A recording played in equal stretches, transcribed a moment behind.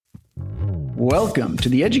Welcome to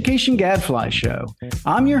the Education Gadfly Show.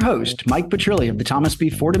 I'm your host, Mike Petrilli of the Thomas B.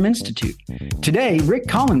 Fordham Institute. Today, Rick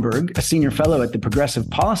Kahlenberg, a senior fellow at the Progressive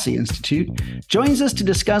Policy Institute, joins us to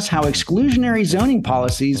discuss how exclusionary zoning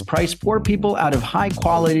policies price poor people out of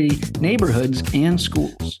high-quality neighborhoods and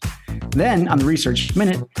schools. Then, on the Research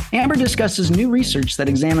Minute, Amber discusses new research that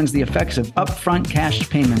examines the effects of upfront cash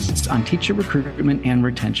payments on teacher recruitment and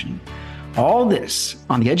retention. All this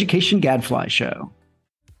on the Education Gadfly Show.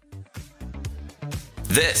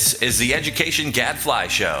 This is the Education Gadfly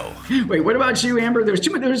Show. Wait, what about you, Amber? There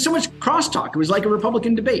was so much crosstalk. It was like a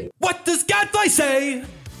Republican debate. What does Gadfly say?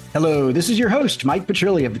 Hello, this is your host, Mike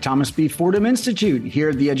Petrilli of the Thomas B. Fordham Institute, here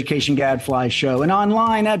at the Education Gadfly Show and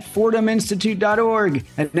online at fordhaminstitute.org.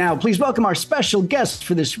 And now, please welcome our special guest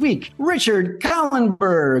for this week, Richard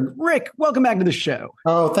Kahlenberg. Rick, welcome back to the show.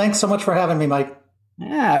 Oh, thanks so much for having me, Mike.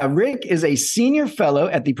 Yeah, Rick is a senior fellow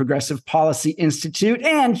at the Progressive Policy Institute,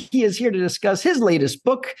 and he is here to discuss his latest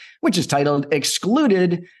book, which is titled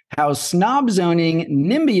Excluded: How Snob Zoning,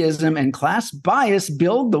 NIMBYism, and Class Bias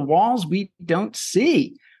Build the Walls We Don't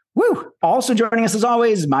See. Woo! Also joining us, as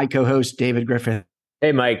always, my co-host, David Griffith.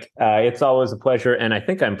 Hey, Mike. It's always a pleasure, and I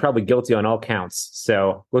think I'm probably guilty on all counts.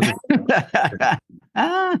 So look at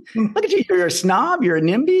you. You're a snob. You're a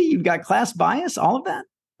NIMBY. You've got class bias, all of that.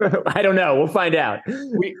 I don't know. We'll find out.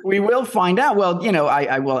 We will find out. Well, you know,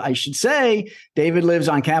 I should say David lives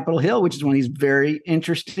on Capitol Hill, which is one of these very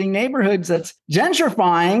interesting neighborhoods that's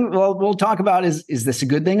gentrifying. Well, we'll talk about is this a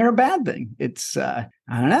good thing or a bad thing? It's I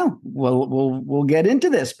don't know. We'll get into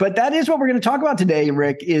this, but that is what we're going to talk about today.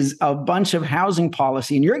 Rick, is a bunch of housing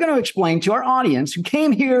policy, and you're going to explain to our audience who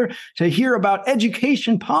came here to hear about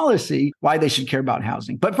education policy why they should care about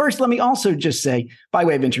housing. But first, let me also just say, by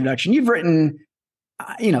way of introduction, you've written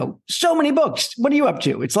so many books. What are you up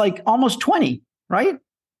to? It's like almost 20, right?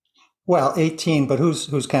 Well, 18, but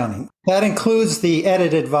who's counting? That includes the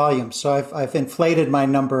edited volumes. So I've inflated my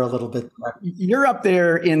number a little bit. You're up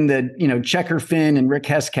there in the, Checker Finn and Rick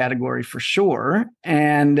Hess category for sure.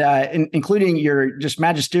 And including your just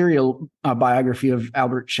magisterial biography of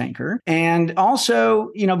Albert Shanker. And also,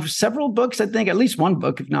 several books, I think at least one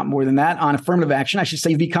book, if not more than that, on affirmative action. I should say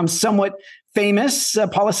you've become somewhat famous,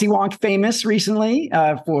 policy wonk famous recently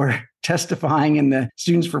for testifying in the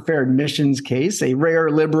Students for Fair Admissions case, a rare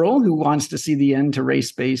liberal who wants to see the end to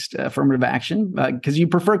race-based affirmative action because you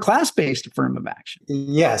prefer class-based affirmative action.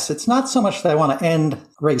 Yes, it's not so much that I want to end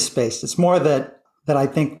race-based. It's more that I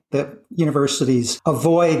think that universities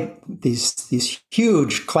avoid these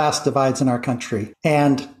huge class divides in our country.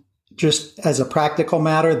 And just as a practical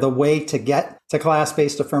matter, the way to get to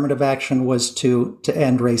class-based affirmative action was to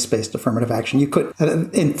end race-based affirmative action. You could,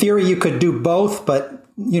 in theory, you could do both, but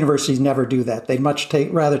universities never do that. They'd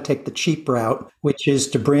rather take the cheap route, which is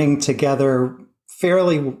to bring together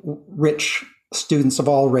fairly rich students of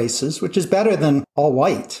all races, which is better than all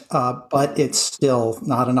white, but it's still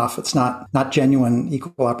not enough. It's not genuine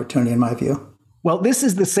equal opportunity in my view. Well, this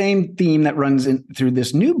is the same theme that runs through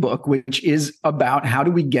this new book, which is about how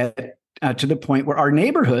do we get to the point where our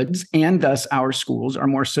neighborhoods and thus our schools are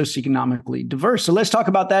more socioeconomically diverse. So let's talk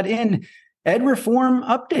about that in Ed Reform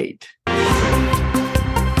Update.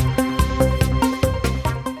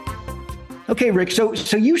 Okay, Rick, so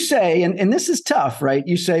you say, and this is tough, right?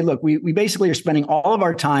 You say, look, we basically are spending all of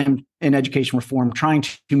our time in education reform trying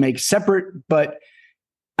to make separate but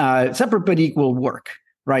equal work,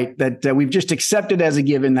 right? That we've just accepted as a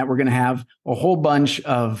given that we're going to have a whole bunch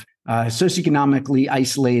of socioeconomically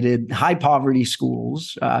isolated, high poverty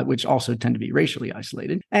schools, which also tend to be racially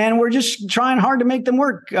isolated. And we're just trying hard to make them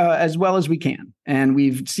work as well as we can. And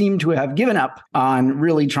we've seemed to have given up on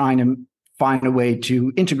really trying to find a way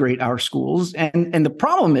to integrate our schools. And the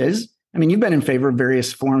problem is, you've been in favor of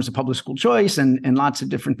various forms of public school choice and lots of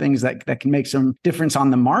different things that can make some difference on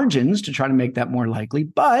the margins to try to make that more likely.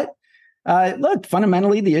 But look,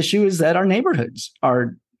 fundamentally, the issue is that our neighborhoods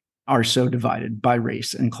are so divided by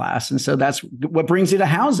race and class. And so that's what brings you to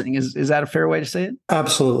housing. Is that a fair way to say it?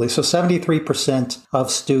 Absolutely. So 73% of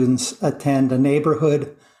students attend a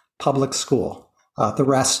neighborhood public school. The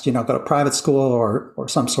rest, go to private school or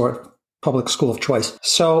some sort of public school of choice.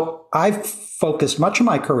 So I've focused much of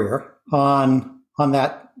my career on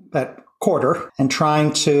that quarter and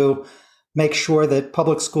trying to make sure that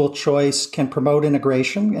public school choice can promote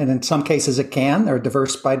integration. And in some cases it can. There are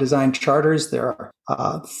diverse by design charters. There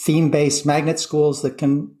are theme-based magnet schools that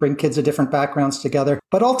can bring kids of different backgrounds together.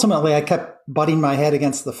 But ultimately, I kept butting my head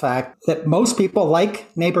against the fact that most people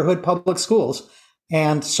like neighborhood public schools.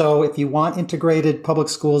 And so if you want integrated public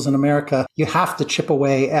schools in America, you have to chip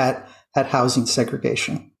away at housing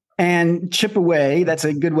segregation. And chip away, that's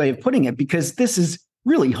a good way of putting it, because this is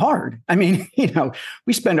really hard. I mean,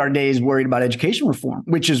 we spend our days worried about education reform,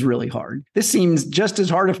 which is really hard. This seems just as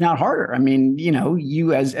hard, if not harder. I mean,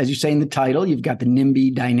 you, as you say in the title, you've got the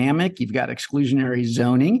NIMBY dynamic, you've got exclusionary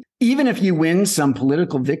zoning. Even if you win some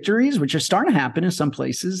political victories, which are starting to happen in some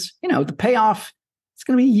places, the payoff, it's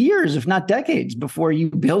going to be years, if not decades, before you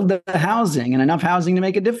build the housing and enough housing to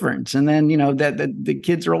make a difference. And then, that the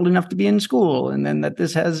kids are old enough to be in school, and then that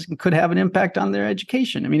this could have an impact on their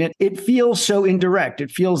education. I mean, it feels so indirect. It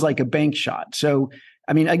feels like a bank shot. So,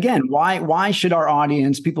 I mean, again, why should our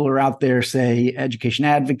audience, people who are out there, say education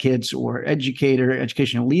advocates or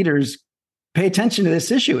educational leaders, pay attention to this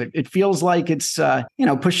issue? It feels like it's,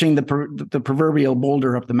 pushing the proverbial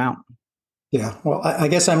boulder up the mountain. Yeah, well, I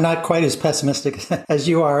guess I'm not quite as pessimistic as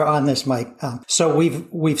you are on this, Mike. So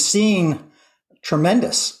we've seen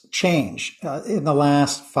tremendous change in the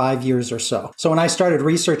last 5 years or so. So when I started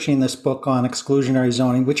researching this book on exclusionary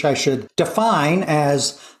zoning, which I should define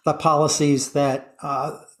as the policies that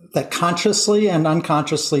consciously and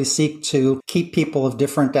unconsciously seek to keep people of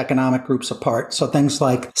different economic groups apart. So things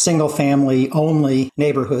like single family only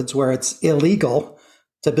neighborhoods where it's illegal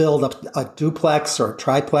to build a duplex or a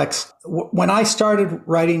triplex. When I started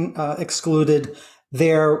writing Excluded,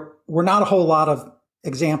 there were not a whole lot of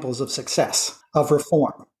examples of success, of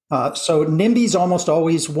reform. So NIMBYs almost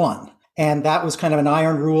always won. And that was kind of an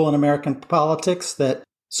iron rule in American politics that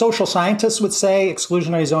social scientists would say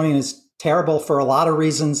exclusionary zoning is terrible for a lot of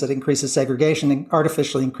reasons. It increases segregation and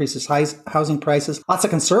artificially increases housing prices. Lots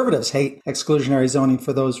of conservatives hate exclusionary zoning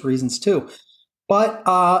for those reasons too. But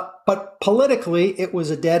politically, it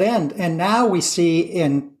was a dead end. And now we see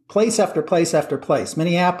in place after place after place,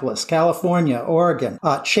 Minneapolis, California, Oregon,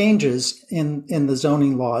 changes in the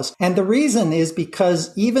zoning laws. And the reason is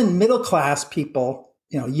because even middle-class people,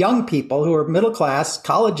 young people who are middle-class,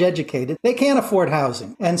 college educated, they can't afford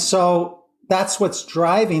housing. And so that's what's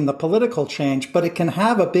driving the political change, but it can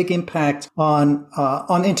have a big impact on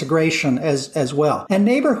integration as well. And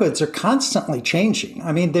neighborhoods are constantly changing.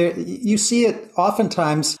 I mean, you see it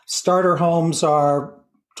oftentimes. Starter homes are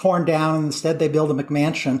torn down and instead they build a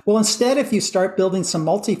McMansion. Well, instead, if you start building some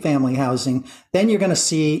multifamily housing, then you're going to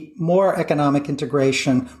see more economic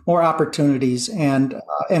integration, more opportunities, and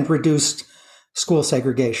reduced school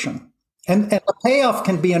segregation. And the payoff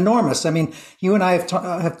can be enormous. I mean, you and I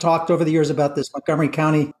have talked over the years about this Montgomery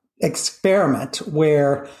County experiment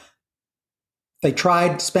where they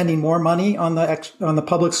tried spending more money on the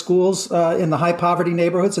public schools in the high poverty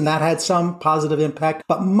neighborhoods, and that had some positive impact.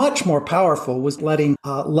 But much more powerful was letting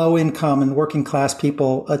low income and working class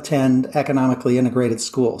people attend economically integrated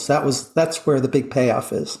schools. That's where the big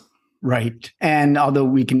payoff is. Right. And although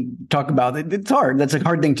we can talk about it, it's hard. That's a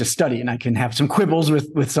hard thing to study. And I can have some quibbles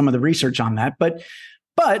with some of the research on that. But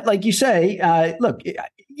like you say, look,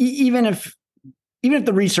 even if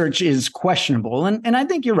the research is questionable, and I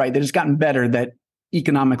think you're right that it's gotten better that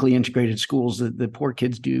economically integrated schools, the poor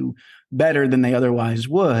kids do better than they otherwise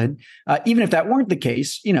would. Even if that weren't the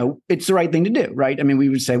case, it's the right thing to do, right? I mean, we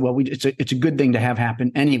would say, well, it's a good thing to have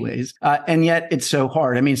happen anyways. And yet it's so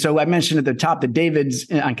hard. I mean, so I mentioned at the top that David's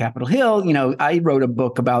on Capitol Hill, I wrote a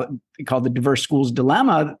book called The Diverse Schools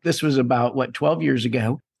Dilemma. This was about 12 years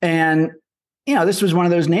ago. And this was one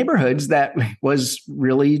of those neighborhoods that was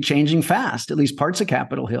really changing fast, at least parts of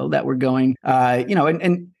Capitol Hill that were going,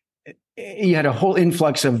 and you had a whole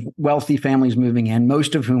influx of wealthy families moving in,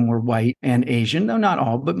 most of whom were white and Asian, though not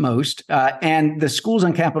all, but most. And the schools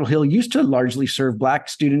on Capitol Hill used to largely serve Black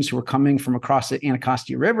students who were coming from across the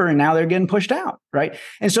Anacostia River, and now they're getting pushed out, right?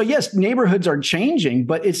 And so, yes, neighborhoods are changing,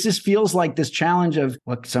 but it just feels like this challenge of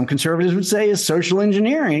what some conservatives would say is social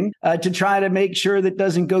engineering to try to make sure that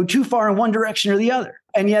doesn't go too far in one direction or the other.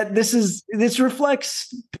 And yet this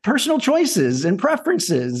reflects personal choices and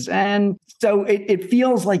preferences. And so it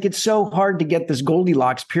feels like it's so hard to get this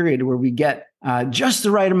Goldilocks period where we get just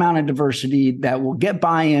the right amount of diversity that will get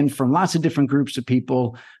buy-in from lots of different groups of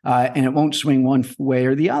people, and it won't swing one way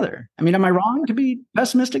or the other. I mean, am I wrong to be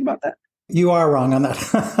pessimistic about that? You are wrong on that.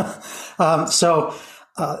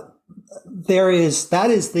 That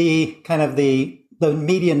is the kind of the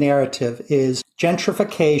media narrative is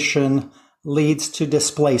gentrification leads to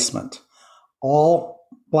displacement. All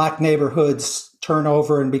Black neighborhoods turn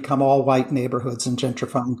over and become all white neighborhoods in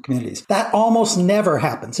gentrifying communities. That almost never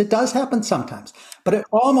happens. It does happen sometimes, but it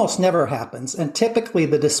almost never happens. And typically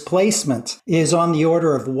the displacement is on the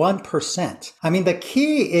order of 1%. I mean, the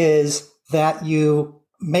key is that you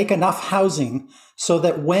make enough housing so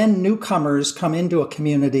that when newcomers come into a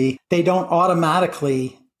community, they don't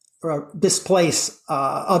automatically displace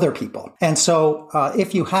other people. And so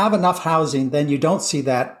if you have enough housing, then you don't see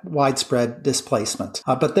that widespread displacement.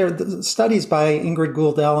 But there are studies by Ingrid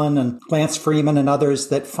Gould-Ellen and Lance Freeman and others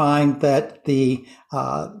that find that the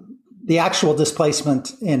actual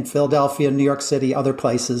displacement in Philadelphia, New York City, other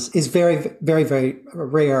places is very, very, very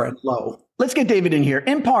rare and low. Let's get David in here,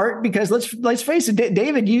 in part because let's face it,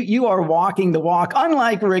 David, you are walking the walk,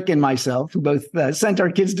 unlike Rick and myself, who both sent our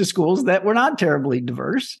kids to schools that were not terribly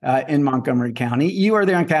diverse in Montgomery County. You are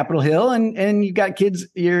there on Capitol Hill, and you've got kids,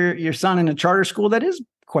 your son in a charter school that is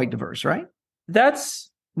quite diverse, right? That's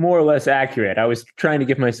more or less accurate. I was trying to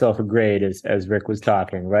give myself a grade as Rick was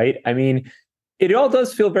talking, right? I mean, it all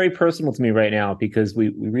does feel very personal to me right now because we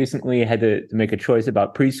recently had to make a choice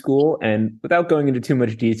about preschool. And without going into too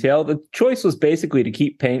much detail, the choice was basically to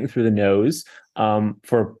keep paying through the nose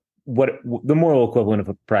for what the moral equivalent of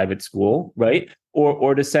a private school, right?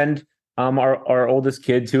 Or to send our oldest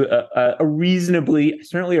kid to a reasonably,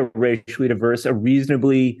 certainly a racially diverse, a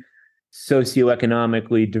reasonably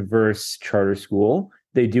socioeconomically diverse charter school.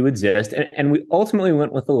 They do exist. And we ultimately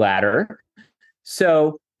went with the latter.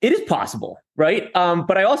 So it is possible, right?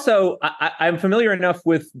 But I also, I'm familiar enough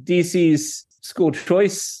with DC's school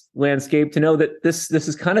choice landscape to know that this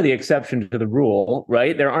is kind of the exception to the rule,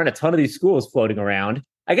 right? There aren't a ton of these schools floating around.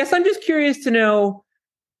 I guess I'm just curious to know,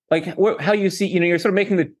 like, how you see, you're sort of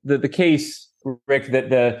making the case, Rick,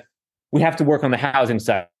 that we have to work on the housing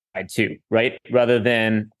side too, right? Rather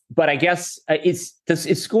than, but I guess is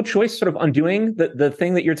school choice sort of undoing the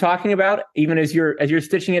thing that you're talking about, even as you're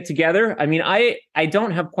stitching it together? I mean, I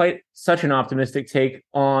don't have quite such an optimistic take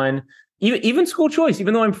on even school choice,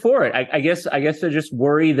 even though I'm for it. I guess I just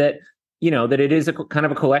worry that, that it is a kind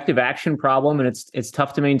of a collective action problem, and it's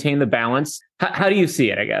tough to maintain the balance. How do you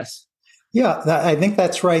see it, I guess? Yeah, I think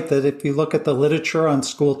that's right. That if you look at the literature on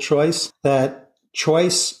school choice that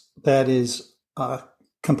is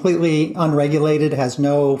completely unregulated, has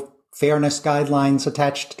no fairness guidelines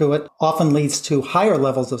attached to it, often leads to higher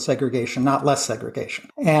levels of segregation, not less segregation.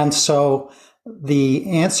 And so the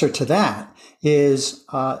answer to that is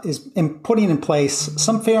in putting in place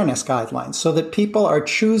some fairness guidelines so that people are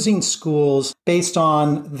choosing schools based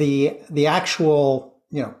on the actual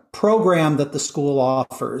program that the school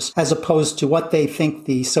offers, as opposed to what they think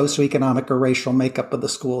the socioeconomic or racial makeup of the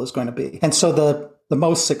school is going to be. And so the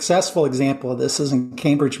most successful example of this is in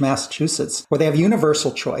Cambridge, Massachusetts, where they have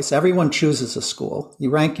universal choice. Everyone chooses a school. You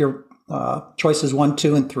rank your choices 1,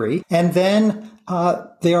 2, and 3. And then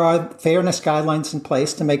there are fairness guidelines in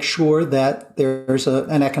place to make sure that there's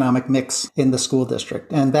an economic mix in the school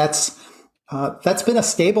district. And that's been a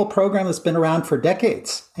stable program that's been around for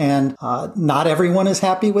decades. And not everyone is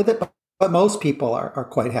happy with it, but most people are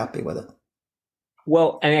quite happy with it.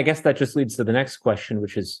 Well, and I guess that just leads to the next question,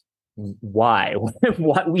 which is why?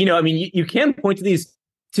 You can point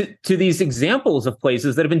to these examples of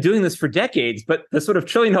places that have been doing this for decades, but the sort of $1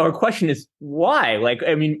 trillion question is why?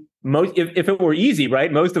 If it were easy,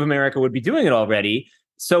 right, most of America would be doing it already.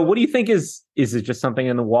 So what do you think is it just something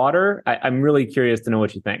in the water? I'm really curious to know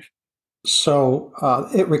what you think. So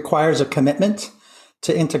it requires a commitment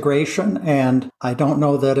to integration, and I don't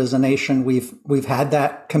know that as a nation we've had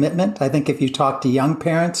that commitment. I think if you talk to young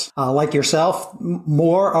parents like yourself,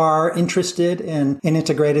 more are interested in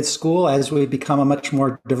integrated school as we become a much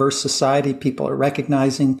more diverse society. People are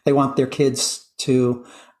recognizing they want their kids to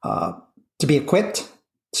be equipped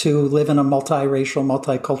to live in a multiracial,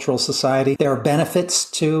 multicultural society. There are benefits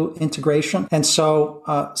to integration, and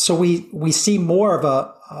so we see more of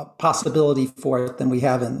a possibility for it than we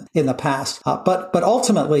have in the past. But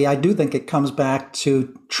ultimately, I do think it comes back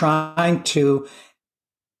to trying to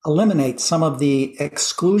eliminate some of the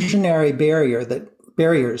exclusionary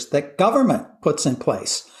barriers that government puts in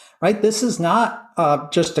place. Right? This is not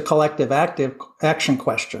just a collective action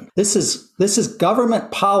question. This is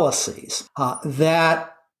government policies that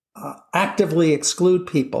actively exclude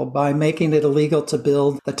people by making it illegal to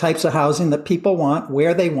build the types of housing that people want,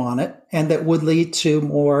 where they want it, and that would lead to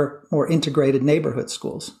more integrated neighborhood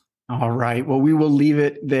schools. All right. Well, we will leave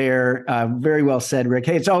it there. Very well said, Rick.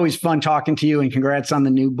 Hey, it's always fun talking to you, and congrats on the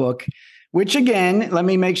new book, which again, let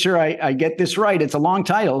me make sure I get this right. It's a long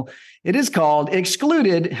title. It is called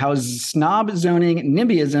Excluded: How Snob Zoning,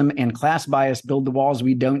 NIMBYism, and Class Bias Build the Walls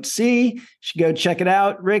We Don't See. You should go check it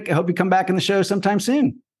out. Rick, I hope you come back on the show sometime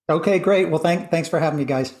soon. Okay, great. Well, thanks for having me,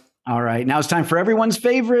 guys. All right. Now it's time for everyone's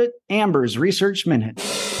favorite, Amber's Research Minute.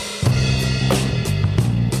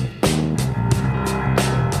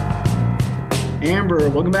 Amber,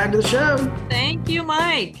 welcome back to the show. Thank you,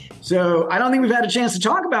 Mike. So I don't think we've had a chance to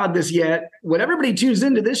talk about this yet. What everybody tunes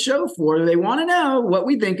into this show for, they want to know what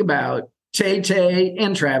we think about Tay Tay,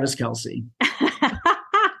 and Travis Kelce.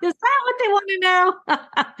 Is that what they want to know?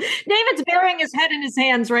 David's burying his head in his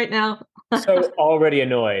hands right now. So already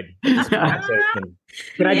annoyed.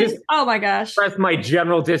 Can I just oh my gosh, express my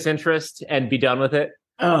general disinterest and be done with it?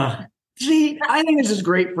 See, I think this is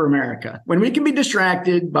great for America. When we can be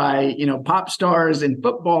distracted by, pop stars and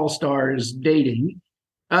football stars dating,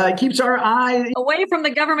 it keeps our eye away from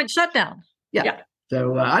the government shutdown. Yeah.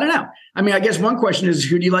 So I don't know. I mean, I guess one question is,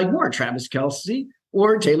 who do you like more, Travis Kelce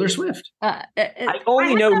or Taylor Swift? I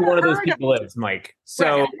only know who one of those people is, Mike.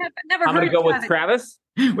 So I'm going to go with Travis.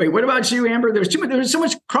 Wait, what about you, Amber? There was so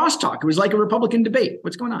much crosstalk. It was like a Republican debate.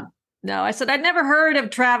 What's going on? No, I said I'd never heard of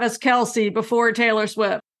Travis Kelce before Taylor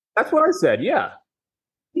Swift. That's what I said. Yeah.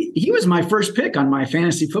 He was my first pick on my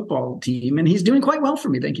fantasy football team, and he's doing quite well for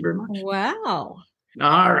me. Thank you very much. Wow.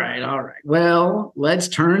 All right. Well, let's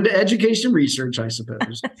turn to education research, I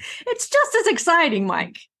suppose. It's just as exciting,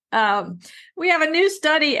 Mike. We have a new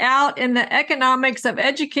study out in the Economics of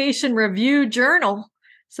Education Review Journal.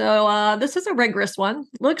 So this is a rigorous one.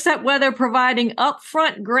 Looks at whether providing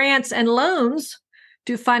upfront grants and loans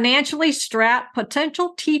to financially strapped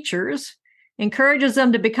potential teachers encourages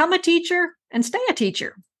them to become a teacher and stay a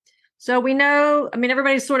teacher. So we know,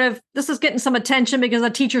 everybody's this is getting some attention because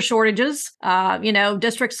of teacher shortages.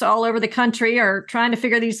 Districts all over the country are trying to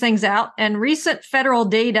figure these things out. And recent federal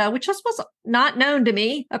data, which just was not known to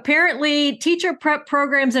me, apparently teacher prep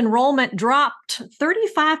programs enrollment dropped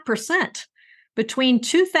 35% between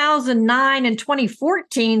 2009 and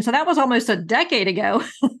 2014. So that was almost a decade ago.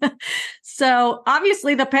 So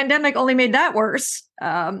obviously the pandemic only made that worse.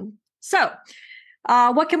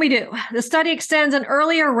 What can we do? The study extends an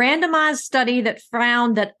earlier randomized study that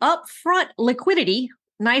found that upfront liquidity,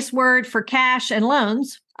 nice word for cash and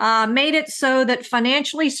loans, made it so that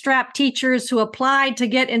financially strapped teachers who applied to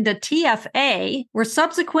get into TFA were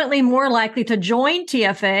subsequently more likely to join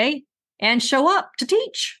TFA and show up to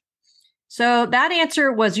teach. So that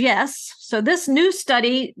answer was yes. So this new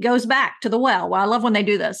study goes back to the well. I love when they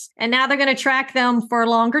do this. And now they're going to track them for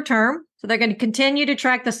longer term. So they're going to continue to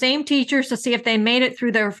track the same teachers to see if they made it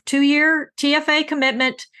through their 2-year TFA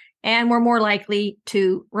commitment and were more likely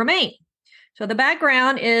to remain. So the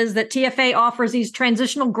background is that TFA offers these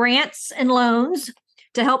transitional grants and loans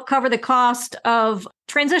to help cover the cost of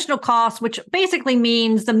transitional costs, which basically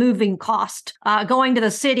means the moving cost, going to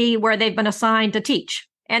the city where they've been assigned to teach.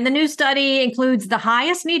 And the new study includes the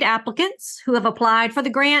highest need applicants who have applied for the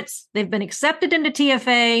grants, they've been accepted into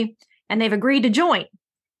TFA, and they've agreed to join.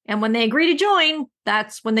 And when they agree to join,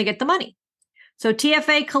 that's when they get the money. So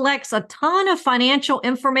TFA collects a ton of financial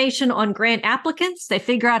information on grant applicants. They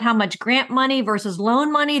figure out how much grant money versus loan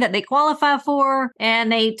money that they qualify for.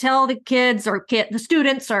 And they tell the kids or the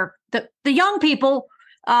students or the young people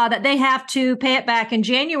that they have to pay it back in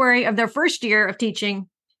January of their first year of teaching.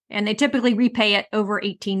 And they typically repay it over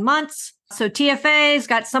 18 months. So TFA's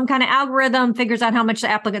got some kind of algorithm, figures out how much the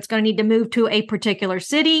applicant's going to need to move to a particular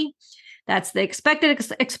city. That's the expected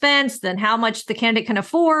expense, then how much the candidate can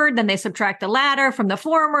afford. Then they subtract the latter from the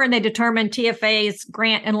former, and they determine TFA's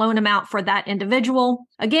grant and loan amount for that individual.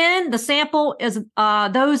 Again, the sample is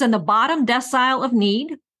those in the bottom decile of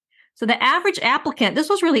need. So the average applicant, this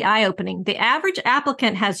was really eye-opening. The average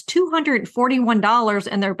applicant has $241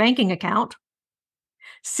 in their banking account,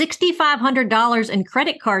 $6,500 in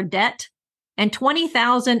credit card debt, and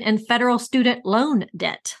 $20,000 in federal student loan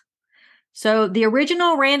debt. So the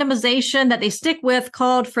original randomization that they stick with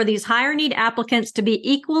called for these higher need applicants to be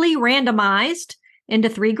equally randomized into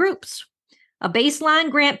 3 groups. A baseline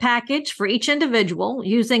grant package for each individual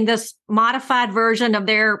using this modified version of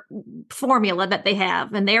their formula that they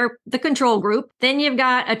have, and they're the control group. Then you've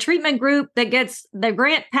got a treatment group that gets the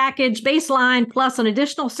grant package baseline plus an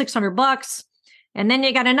additional $600. And then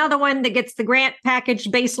you got another one that gets the grant package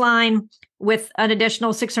baseline with an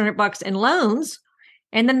additional $600 in loans.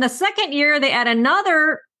 And then the second year, they add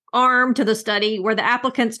another arm to the study where the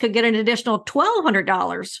applicants could get an additional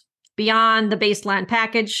 $1,200 beyond the baseline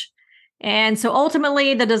package. And so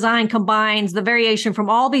ultimately, the design combines the variation from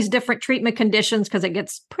all these different treatment conditions because it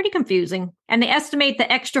gets pretty confusing. And they estimate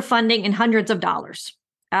the extra funding in hundreds of dollars.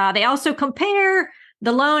 They also compare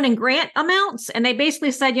the loan and grant amounts. And they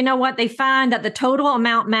basically said, you know what? They find that the total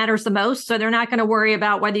amount matters the most. So they're not going to worry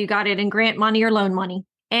about whether you got it in grant money or loan money.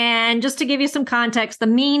 And just to give you some context, the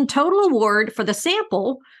mean total award for the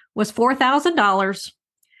sample was $4,000.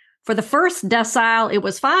 For the first decile, it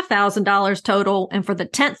was $5,000 total. And for the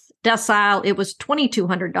 10th decile, it was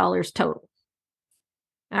 $2,200 total.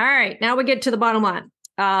 All right, now we get to the bottom line.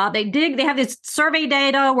 They have this survey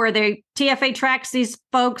data where TFA tracks these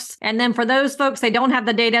folks. And then for those folks, they don't have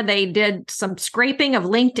the data. They did some scraping of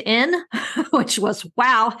LinkedIn, which was,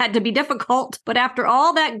 wow, had to be difficult. But after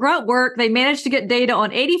all that grunt work, they managed to get data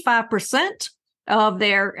on 85% of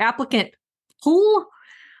their applicant pool.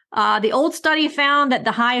 The old study found that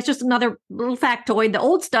the highest, just another little factoid, the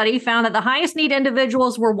old study found that the highest need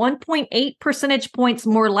individuals were 1.8 percentage points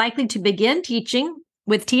more likely to begin teaching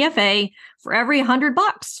with TFA for every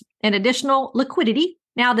 $100 in additional liquidity.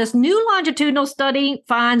 Now, this new longitudinal study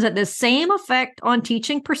finds that the same effect on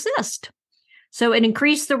teaching persists. So it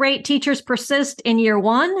increased the rate teachers persist in year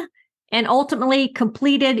 1 and ultimately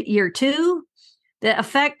completed year 2. The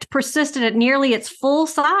effect persisted at nearly its full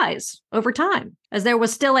size over time, as there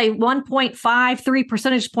was still a 1.53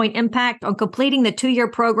 percentage point impact on completing the 2-year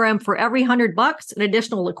program for every $100 in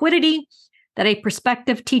additional liquidity that a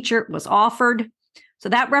prospective teacher was offered. So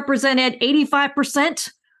that represented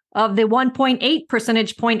 85% of the 1.8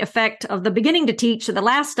 percentage point effect of the beginning to teach that the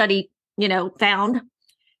last study, found.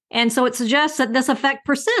 And so it suggests that this effect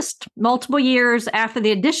persists multiple years after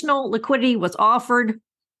the additional liquidity was offered.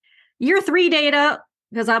 Year 3 data,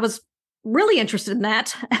 because I was really interested in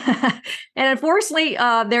that. And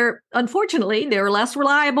unfortunately, they're less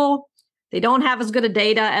reliable. They don't have as good a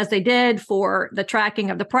data as they did for the tracking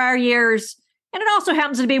of the prior years. And it also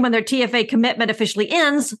happens to be when their TFA commitment officially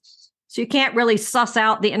ends. So you can't really suss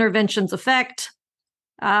out the intervention's effect.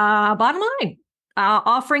 Bottom line,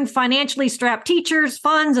 offering financially strapped teachers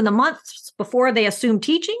funds in the months before they assume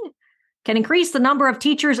teaching can increase the number of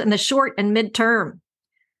teachers in the short and midterm.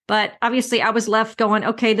 But obviously, I was left going,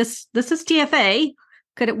 okay, this is TFA.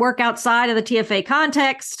 Could it work outside of the TFA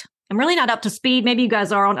context? I'm really not up to speed. Maybe you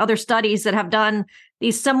guys are on other studies that have done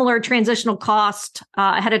these similar transitional costs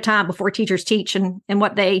ahead of time before teachers teach and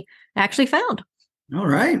what they actually found. All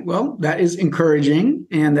right. Well, that is encouraging.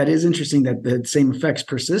 And that is interesting that the same effects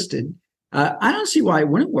persisted. I don't see why it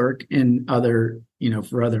wouldn't work in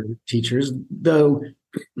for other teachers, though.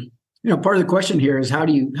 Part of the question here is how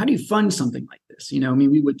do you fund something like this?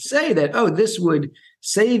 We would say that, this would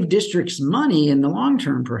save districts money in the long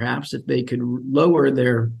term, perhaps, if they could lower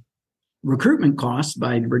their recruitment costs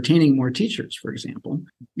by retaining more teachers, for example.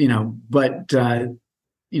 But does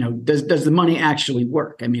the money actually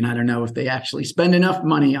work? I don't know if they actually spend enough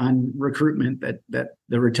money on recruitment that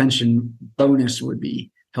the retention bonus would be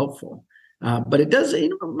helpful. But it does.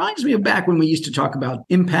 It reminds me of back when we used to talk about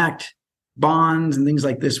impact bonds and things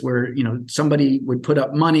like this, where somebody would put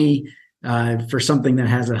up money for something that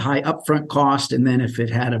has a high upfront cost, and then if it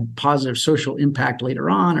had a positive social impact later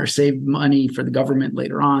on or saved money for the government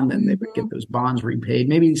later on, then they would get those bonds repaid.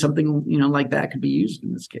 Maybe something like that could be used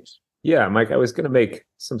in this case. Yeah, Mike, I was going to make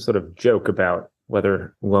some sort of joke about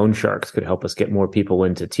whether loan sharks could help us get more people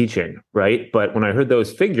into teaching, right? But when I heard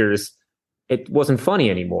those figures, it wasn't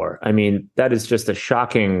funny anymore. That is just a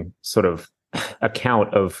shocking sort of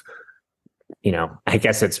account of I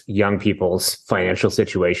guess it's young people's financial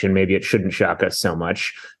situation. Maybe it shouldn't shock us so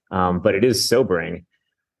much, but it is sobering.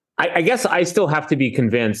 I guess I still have to be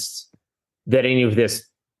convinced that any of this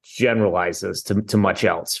generalizes to much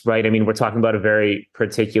else, right? We're talking about a very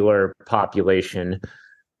particular population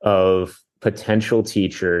of potential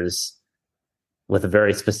teachers with a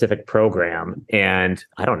very specific program. And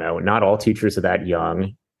I don't know, not all teachers are that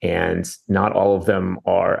young, and not all of them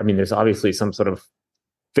are. There's obviously some sort of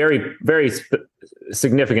very, very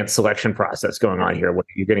significant selection process going on here, where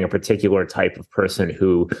you're getting a particular type of person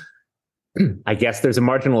who I guess there's a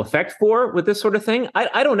marginal effect for with this sort of thing.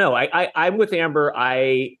 I don't know. I'm with Amber.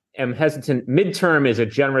 I am hesitant. Midterm is a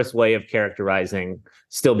generous way of characterizing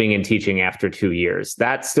still being in teaching after 2 years.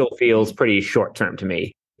 That still feels pretty short term to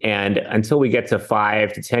me. And until we get to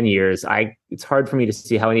 5 to 10 years, it's hard for me to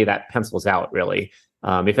see how any of that pencils out, really.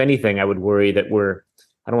 If anything, I would worry that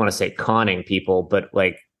I don't want to say conning people, but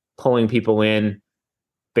like pulling people in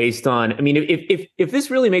based on, if this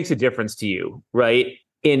really makes a difference to you, right?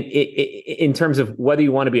 In terms of whether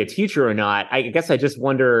you want to be a teacher or not, I guess I just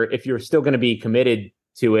wonder if you're still going to be committed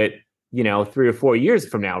to it, 3 or 4 years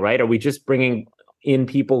from now, right? Are we just bringing in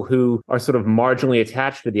people who are sort of marginally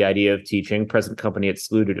attached to the idea of teaching, present company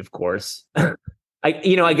excluded, of course?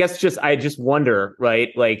 I just wonder, right?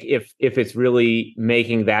 Like if it's really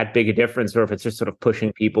making that big a difference, or if it's just sort of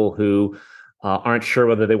pushing people who aren't sure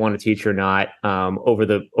whether they want to teach or not over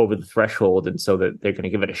the threshold, and so that they're going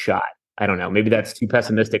to give it a shot. I don't know. Maybe that's too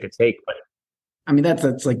pessimistic a take, but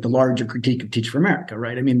that's like the larger critique of Teach for America,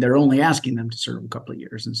 right? They're only asking them to serve a couple of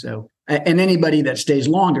years, and so anybody that stays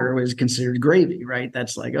longer is considered gravy, right?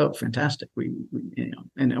 That's like, oh, fantastic. Or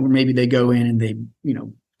maybe they go in and they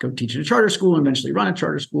go teach at a charter school and eventually run a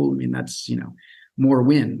charter school. That's more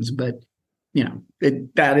wins. But,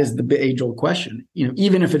 that is the age-old question.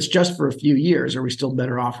 Even if it's just for a few years, are we still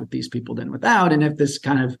better off with these people than without? And if this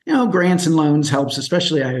kind of, grants and loans helps,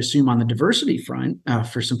 especially I assume on the diversity front,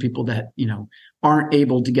 for some people that, aren't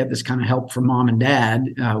able to get this kind of help from mom and dad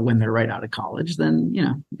when they're right out of college, then,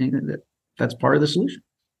 that's part of the solution.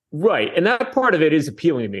 Right. And that part of it is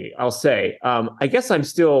appealing to me, I'll say. I guess I'm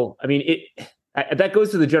still, that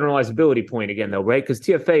goes to the generalizability point again, though, right? Because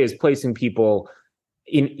TFA is placing people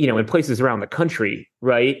in places around the country,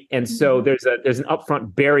 right? And so there's an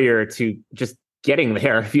upfront barrier to just getting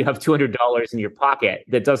there if you have $200 in your pocket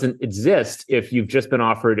that doesn't exist if you've just been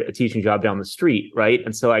offered a teaching job down the street, right?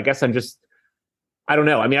 And so I guess I don't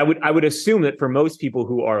know. I would assume that for most people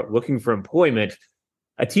who are looking for employment,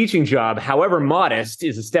 a teaching job, however modest,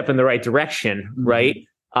 is a step in the right direction, right?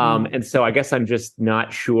 And so I guess I'm just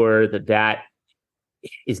not sure that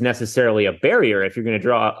is necessarily a barrier if you're going to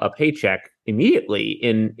draw a paycheck immediately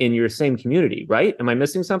in your same community, right? Am I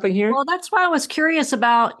missing something here? Well, that's why I was curious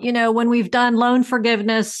about, when we've done loan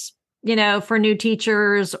forgiveness, for new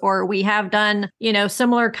teachers, or we have done,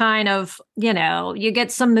 similar kind of, you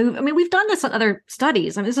get some move. We've done this in other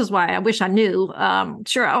studies. This is why I wish I knew.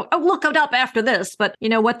 Sure, I'll look it up after this. But,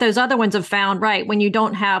 what those other ones have found, right, when you're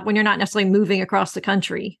not necessarily moving across the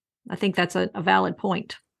country. I think that's a valid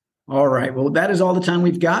point. All right. Well, that is all the time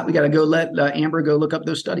we've got. We got to go let Amber go look up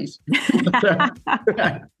those studies.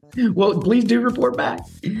 Well, please do report back.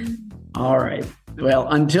 All right. Well,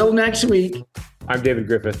 until next week. I'm David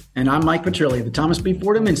Griffith. And I'm Mike Petrilli of the Thomas B.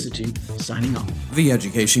 Fordham Institute, signing off. The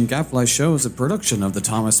Education Gadfly Show is a production of the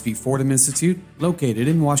Thomas B. Fordham Institute, located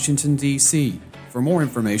in Washington, D.C. For more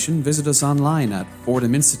information, visit us online at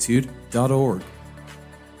fordhaminstitute.org.